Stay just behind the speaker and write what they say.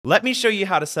Let me show you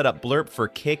how to set up Blerp for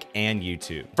Kick and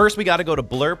YouTube. First, we gotta go to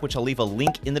Blerp, which I'll leave a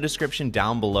link in the description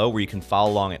down below where you can follow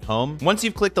along at home. Once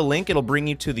you've clicked the link, it'll bring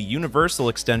you to the universal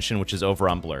extension, which is over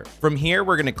on Blerp. From here,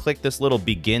 we're gonna click this little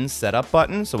begin setup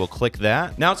button, so we'll click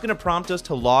that. Now it's gonna prompt us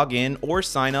to log in or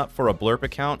sign up for a Blerp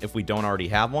account if we don't already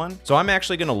have one. So I'm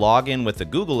actually gonna log in with a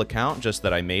Google account just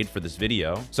that I made for this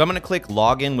video. So I'm gonna click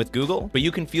log in with Google, but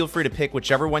you can feel free to pick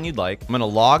whichever one you'd like. I'm gonna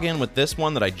log in with this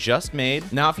one that I just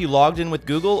made. Now, if you logged in with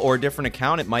Google or a different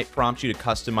account, it might prompt you to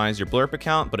customize your Blerp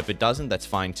account, but if it doesn't, that's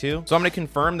fine too. So I'm gonna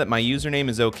confirm that my username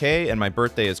is okay and my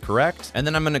birthday is correct, and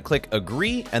then I'm gonna click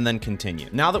agree and then continue.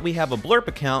 Now that we have a Blerp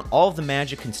account, all of the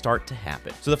magic can start to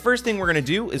happen. So the first thing we're gonna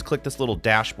do is click this little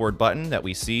dashboard button that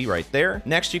we see right there.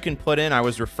 Next, you can put in I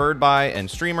was referred by and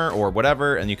streamer or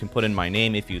whatever, and you can put in my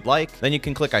name if you'd like. Then you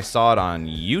can click I saw it on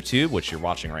YouTube, which you're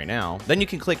watching right now. Then you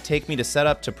can click take me to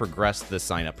setup to progress the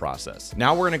sign up process.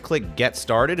 Now we're gonna click get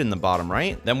started in the bottom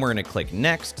right. Then we're gonna click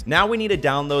next. Now we need to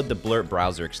download the Blerp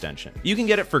browser extension. You can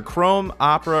get it for Chrome,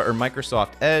 Opera, or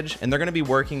Microsoft Edge, and they're gonna be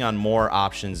working on more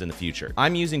options in the future.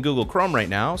 I'm using Google Chrome right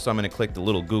now, so I'm gonna click the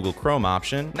little Google Chrome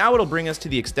option. Now it'll bring us to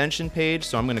the extension page,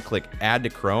 so I'm gonna click add to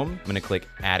Chrome. I'm gonna click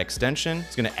add extension.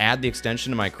 It's gonna add the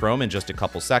extension to my Chrome in just a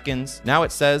couple seconds. Now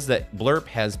it says that Blerp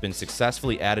has been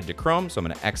successfully added to Chrome, so I'm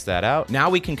gonna X that out. Now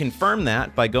we can confirm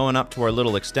that by going up to our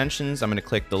little extensions. I'm gonna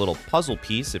click the little puzzle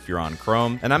piece if you're on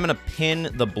Chrome, and I'm gonna pin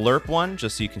the Blerp one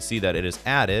just so you can see that it is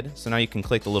added. So now you can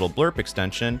click the little Blerp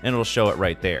extension and it'll show it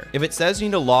right there. If it says you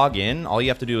need to log in, all you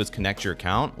have to do is connect your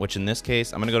account, which in this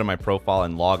case, I'm gonna go to my profile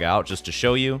and log out just to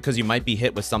show you, because you might be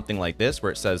hit with something like this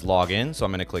where it says log in. So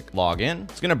I'm gonna click log in.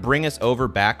 It's gonna bring us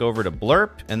back over to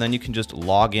Blerp, and then you can just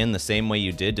log in the same way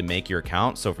you did to make your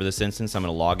account. So for this instance, I'm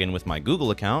gonna log in with my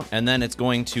Google account, and then it's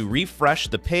going to refresh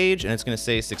the page and it's gonna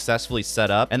say successfully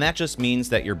set up. And that just means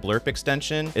that your Blerp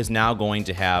extension is now going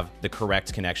to have the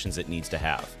correct connections it needs to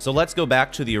have. So let's go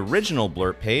back to the original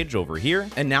Blerp page over here.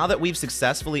 And now that we've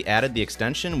successfully added the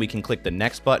extension, we can click the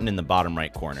next button in the bottom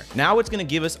right corner. Now it's gonna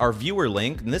give us our viewer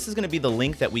link, and this is gonna be the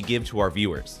link that we give to our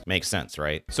viewers. Makes sense,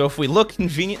 right? So if we look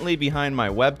conveniently behind my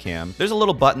webcam, there's a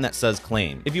little button that says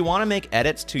claim. If you wanna make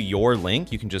edits to your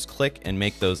link, you can just click and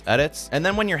make those edits. And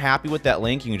then when you're happy with that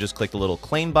link, you can just click the little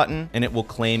claim button and it will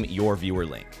claim your viewer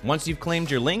link. Once you've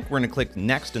claimed your link, we're gonna click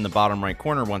next in the bottom right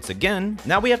corner once again.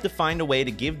 Now we have to find a way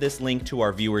to give this link to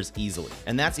our viewers easily.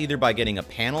 And that's either by getting a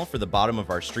panel for the bottom of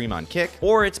our stream on Kick,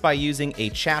 or it's by using a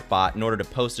chat bot in order to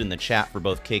post it in the chat for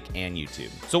both Kick and YouTube.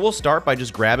 So we'll start by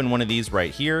just grabbing one of these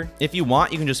right here. If you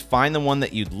want, you can just find the one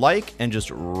that you'd like and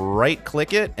just right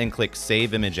click it and click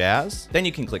save image as. Then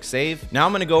you can click save. Now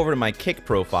I'm gonna go over to my Kick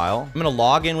profile. I'm gonna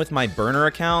log in with my burner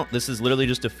account. This is literally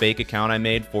just a fake account I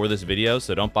made for this video,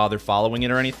 so don't bother following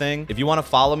it or anything. If you wanna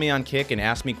follow me on Kick and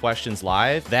ask me questions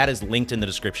live, that is linked in the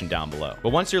description down below. But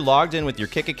once you're logged in with your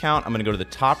Kick account, I'm gonna go to the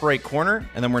top right corner,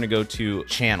 and then we're gonna go to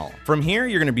channel. From here,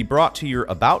 you're gonna be brought to your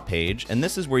about page, and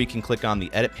this is where you can click on the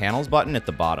edit panels button at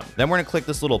the bottom. Then we're gonna click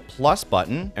this little plus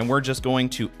button, and we're just going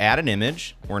to add an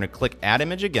image. We're gonna click add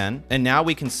image again, and now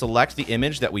we can select the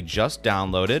image that we just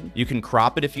downloaded. You can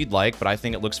crop it if you'd like, but I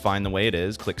think it looks fine the way it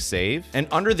is. Click save, and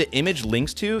under the image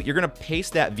links to, you're gonna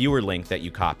paste that viewer link that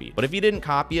you copied. But if you didn't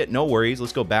copy it, no worries.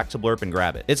 Let's go back to Blerp and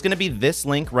grab it. It's gonna be this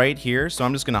link right here, so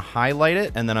I'm just gonna highlight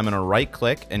it, and then I'm gonna right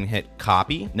click and hit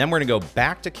copy. And then we're gonna go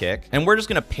back to Kick, and we're just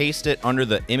gonna paste it under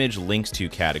the image links to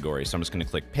category. So I'm just gonna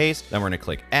click paste, then we're gonna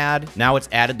click add. Now it's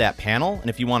added that panel, and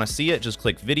if you wanna see it, just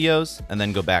click videos, and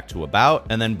then go back to about,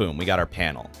 and then boom, we got our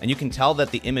panel. And you can tell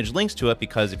that the image links to it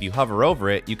because if you hover over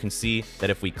it, you can see that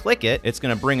if we click it, it's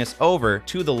gonna bring us over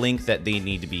to the link that they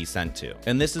need to be sent to.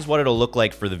 And this is what it'll look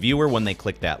like for the viewer when they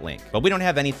click that link. But we don't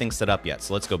have anything set up yet,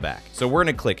 so let's go back. So we're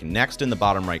gonna click next in the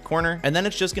bottom right corner, and then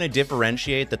it's just gonna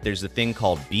differentiate that there's a thing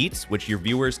called beats, which your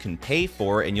viewers can pay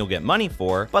for and you'll get money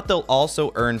for, but they'll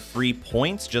also earn free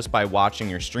points just by watching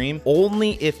your stream,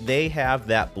 only if they have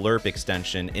that Blerp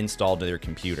extension installed to their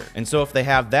computer. And so if they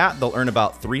have that, they'll earn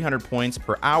about 300 points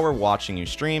per hour watching you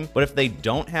stream. But if they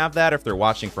don't have that, if they're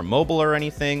watching from mobile or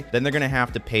anything, then they're gonna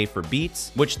have to pay for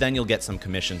beats, which then you'll get some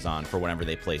commissions on for whenever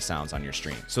they play sounds on your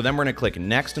stream. So then we're gonna click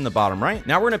next in the bottom right.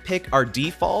 Now we're gonna pick our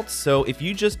defaults. So if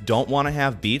you just don't wanna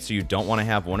have beats or you don't wanna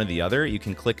have one or the other, you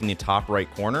can click in the top right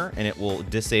corner and it will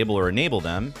disable or enable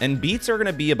them. And beats are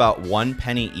gonna be about 1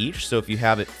 penny each. So if you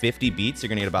have it 50 beats, you're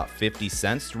gonna get about 50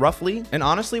 cents roughly. And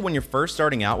honestly, when you're first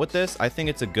starting out with this, I think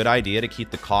it's a good idea to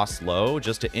keep the costs low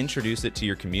just to introduce it to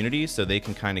your community so they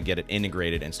can kind of get it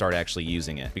integrated and start actually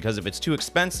using it. Because if it's too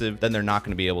expensive, then they're not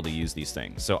gonna be able to use these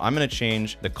things. So I'm gonna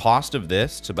change the cost of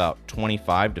this to about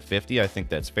 25 to 50. I think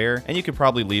that's fair. And you could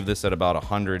probably leave this at about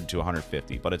 100 to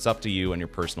 150, but it's up to you and your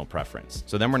personal preference.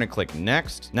 So then we're going to click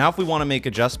next. Now, if we want to make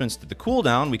adjustments to the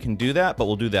cooldown, we can do that, but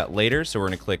we'll do that later. So we're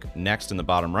going to click next in the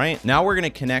bottom right. Now we're going to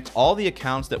connect all the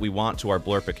accounts that we want to our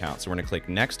Blerp account. So we're going to click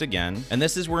next again. And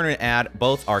this is where we're going to add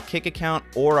both our Kick account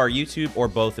or our YouTube, or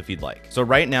both if you'd like. So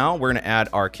right now we're going to add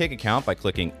our Kick account by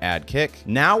clicking add Kick.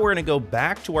 Now we're going to go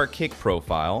back to our Kick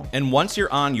profile. And once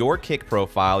you're on your Kick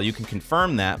profile, you can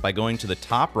confirm that by going to the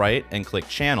top right and click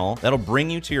channel. That'll bring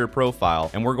you to your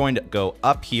profile. And we're going to go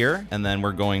up here, and then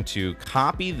we're going to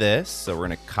copy this. So we're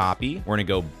going to copy. We're going to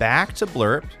go back to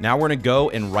Blerp. Now we're going to go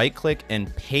and right click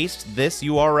and paste this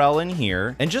URL in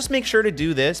here. And just make sure to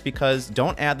do this, because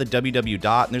don't add the www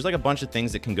dot. And there's like a bunch of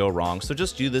things that can go wrong. So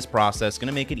just do this process. Going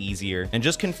to make it easier. And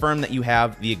just confirm that you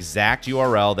have the exact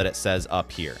URL that it says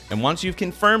up here. And once you've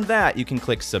confirmed that, you can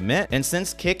click submit. And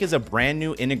since Kick is a brand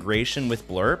new integration with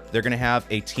Blerp, they're going to have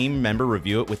a team member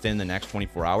review it within the next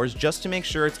 24 hours just to make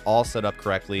sure it's all set up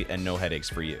correctly and no headaches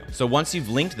for you. So once you've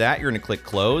linked that, you're going to click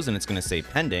close, and it's going to say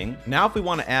pending. Now, if we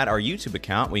want to add our YouTube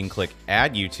account, we can click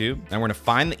add YouTube. And we're going to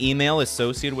find the email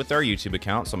associated with our YouTube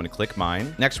account. So I'm going to click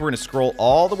mine. Next, we're going to scroll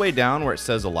all the way down where it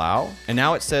says allow. And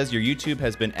now it says your YouTube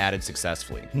has been added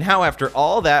successfully. Now, after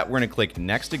all that, we're going to click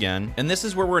next again. And this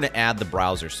is where we're going to add the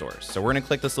browser source. So we're going to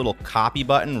click this little copy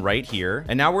button right here.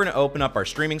 And now we're going to open up our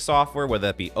streaming software, whether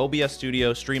that be OBS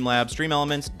Studio, Streamlabs, Stream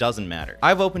Elements, doesn't matter.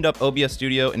 I've opened up OBS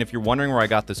Studio, and if you're wondering where I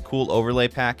got this cool overlay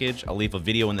package, I'll leave a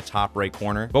video in the top right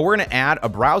corner. But we're going to add a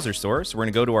browser source. We're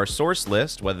going to go to our source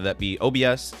list, whether that be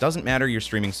OBS, doesn't matter your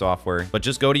streaming software, but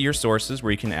just go to your sources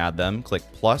where you can add them. Click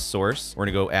plus source. We're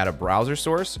going to go add a browser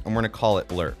source, and we're going to call it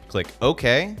Blerp. Click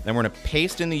OK. Then we're going to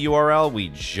paste in the URL we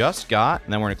just got,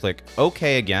 and then we're going to click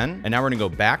OK again. And now we're going to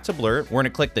go back to Blerp. We're going to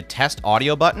click the test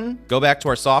audio button, go back to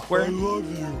our software. I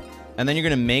love you. And then you're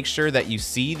going to make sure that you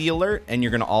see the alert, and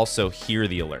you're going to also hear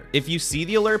the alert. If you see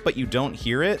the alert but you don't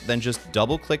hear it, then just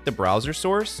double click the browser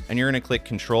source, and you're going to click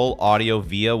control audio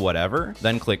via whatever,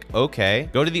 then click OK.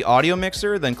 Go to the audio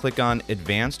mixer, then click on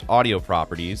advanced audio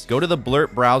properties. Go to the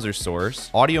Blerp browser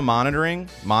source, audio monitoring,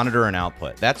 monitor and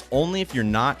output. That's only if you're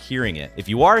not hearing it. If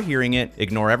you are hearing it,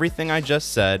 ignore everything I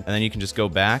just said, and then you can just go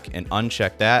back and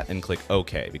uncheck that and click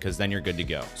OK, because then you're good to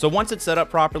go. So once it's set up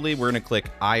properly, we're going to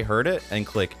click I heard it and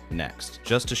click next,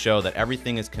 just to show that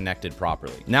everything is connected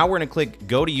properly. Now we're going to click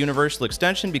go to Universal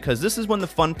Extension, because this is when the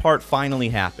fun part finally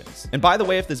happens. And by the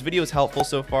way, if this video is helpful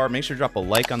so far, make sure to drop a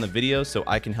like on the video so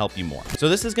I can help you more. So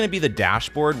this is going to be the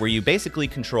dashboard where you basically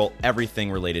control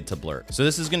everything related to Blerp. So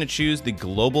this is going to choose the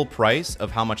global price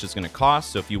of how much it's going to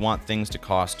cost. So if you want things to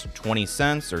cost 20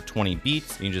 cents or 20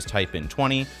 beats, you can just type in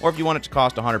 20. Or if you want it to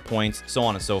cost 100 points, so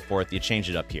on and so forth, you change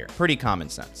it up here. Pretty common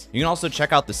sense. You can also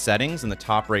check out the settings in the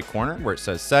top right corner where it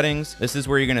says settings. This is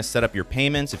where you're going to set up your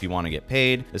payments if you want to get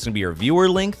paid. This is going to be your viewer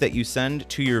link that you send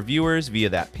to your viewers via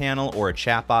that panel or a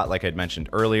chatbot like I'd mentioned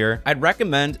earlier. I'd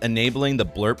recommend enabling the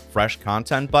Blerp Fresh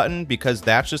Content button, because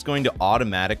that's just going to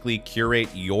automatically curate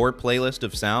your playlist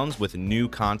of sounds with new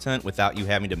content without you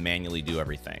having to manually do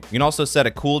everything. You can also set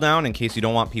a cooldown in case you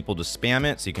don't want people to spam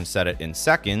it, so you can set it in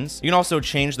seconds. You can also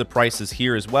change the prices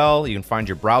here as well. You can find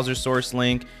your browser source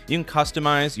link. You can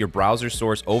customize your browser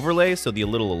source overlay, so the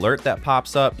little alert that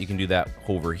pops up, you can do that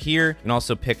over here. You can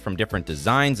also pick from different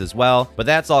designs as well, but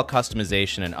that's all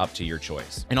customization and up to your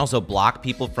choice. And also block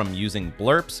people from using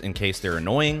Blerps in case they're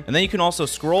annoying. And then you can also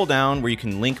scroll down where you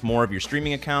can link more of your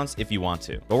streaming accounts if you want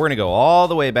to. But we're going to go all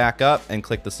the way back up and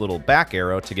click this little back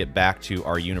arrow to get back to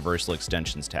our Universal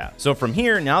Extensions tab. So from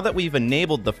here, now that we've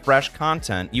enabled the fresh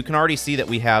content, you can already see that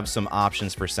we have some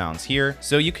options for sounds here.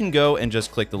 So you can go and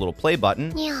just click the little play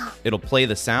button. Yeah. It'll play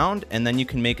the sound, and then you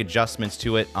can make adjustments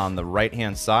to it on the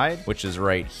right-hand side, which is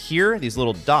right here, these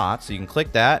little dots. So you can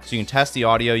click that, so you can test the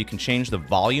audio. You can change the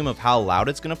volume of how loud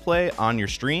it's going to play on your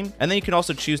stream. And then you can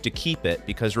also choose to keep it,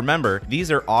 because remember,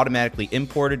 these are automatically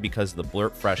imported because of the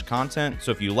Blerp Fresh content.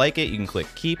 So if you like it, you can click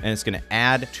keep, and it's going to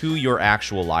add to your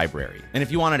actual library. And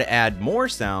if you wanted to add more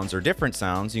sounds or different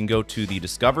sounds, you can go to the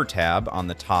Discover tab on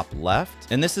the top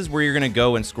left. And this is where you're going to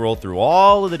go and scroll through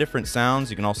all of the different sounds.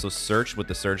 You can also search with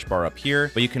the search bar up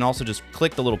here, but you can also just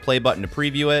click the little play button to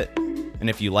preview it. And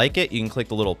if you like it, you can click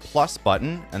the little plus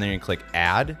button, and then you can click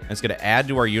add. And it's going to add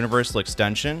to our Universal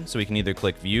Extension. So we can either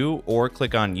click view or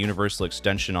click on Universal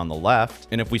Extension on the left.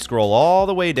 And if we scroll all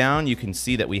the way down, you can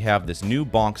see that we have this new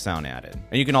bonk sound added.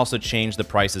 And you can also change the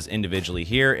prices individually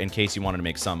here in case you wanted to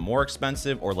make some more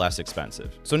expensive or less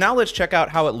expensive. So now let's check out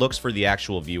how it looks for the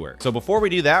actual viewer. So before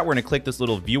we do that, we're going to click this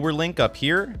little viewer link up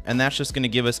here, and that's just going to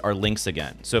give us our links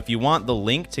again. So if you want the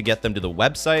link to get them to the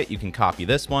website, you can copy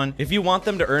this one. If you want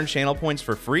them to earn channel points points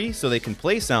for free so they can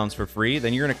play sounds for free,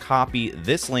 then you're going to copy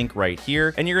this link right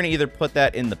here, and you're going to either put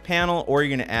that in the panel or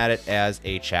you're going to add it as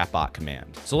a chatbot command.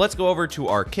 So let's go over to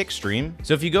our Kick stream.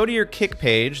 So if you go to your Kick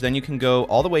page, then you can go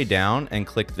all the way down and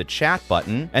click the chat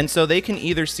button. And so they can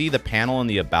either see the panel in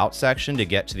the about section to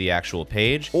get to the actual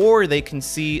page, or they can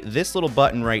see this little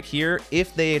button right here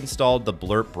if they installed the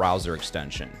Blerp browser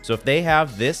extension. So if they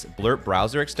have this Blerp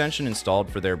browser extension installed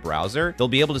for their browser, they'll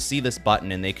be able to see this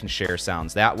button and they can share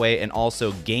sounds that way and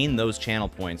also gain those channel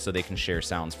points so they can share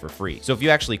sounds for free. So if you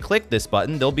actually click this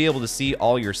button, they'll be able to see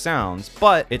all your sounds,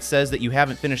 but it says that you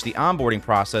haven't finished the onboarding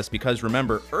process because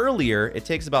remember earlier, it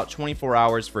takes about 24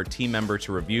 hours for a team member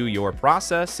to review your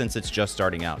process since it's just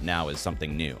starting out now as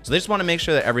something new. So they just want to make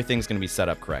sure that everything's going to be set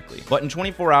up correctly. But in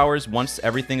 24 hours, once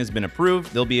everything has been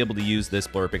approved, they'll be able to use this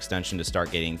Blerp extension to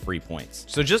start getting free points.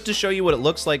 So just to show you what it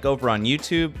looks like over on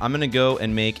YouTube, I'm going to go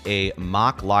and make a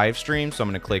mock live stream. So I'm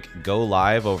going to click go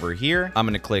live over here. I'm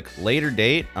going to click later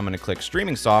date. I'm going to click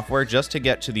streaming software just to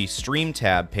get to the stream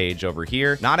tab page over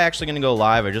here. Not actually going to go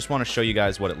live. I just want to show you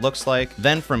guys what it looks like.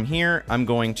 Then from here, I'm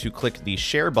going to click the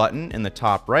share button in the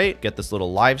top right, get this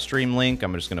little live stream link.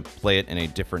 I'm just going to play it in a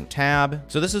different tab.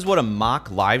 So this is what a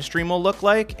mock live stream will look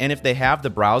like. And if they have the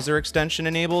browser extension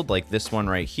enabled, like this one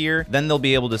right here, then they'll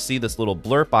be able to see this little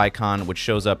Blerp icon, which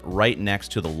shows up right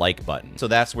next to the like button. So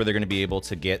that's where they're going to be able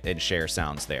to get and share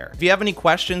sounds there. If you have any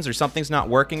questions or something's not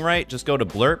working right, just go to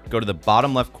Blerp, go to the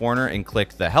bottom left corner and click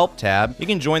the help tab. You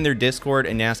can join their Discord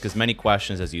and ask as many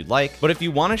questions as you'd like. But if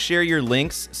you want to share your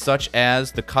links, such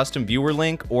as the custom viewer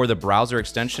link or the browser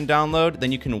extension download,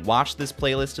 then you can watch this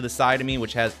playlist to the side of me,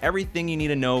 which has everything you need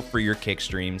to know for your Kick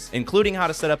streams, including how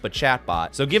to set up a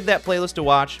chatbot. So give that playlist a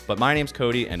watch, but my name's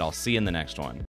Cody and I'll see you in the next one.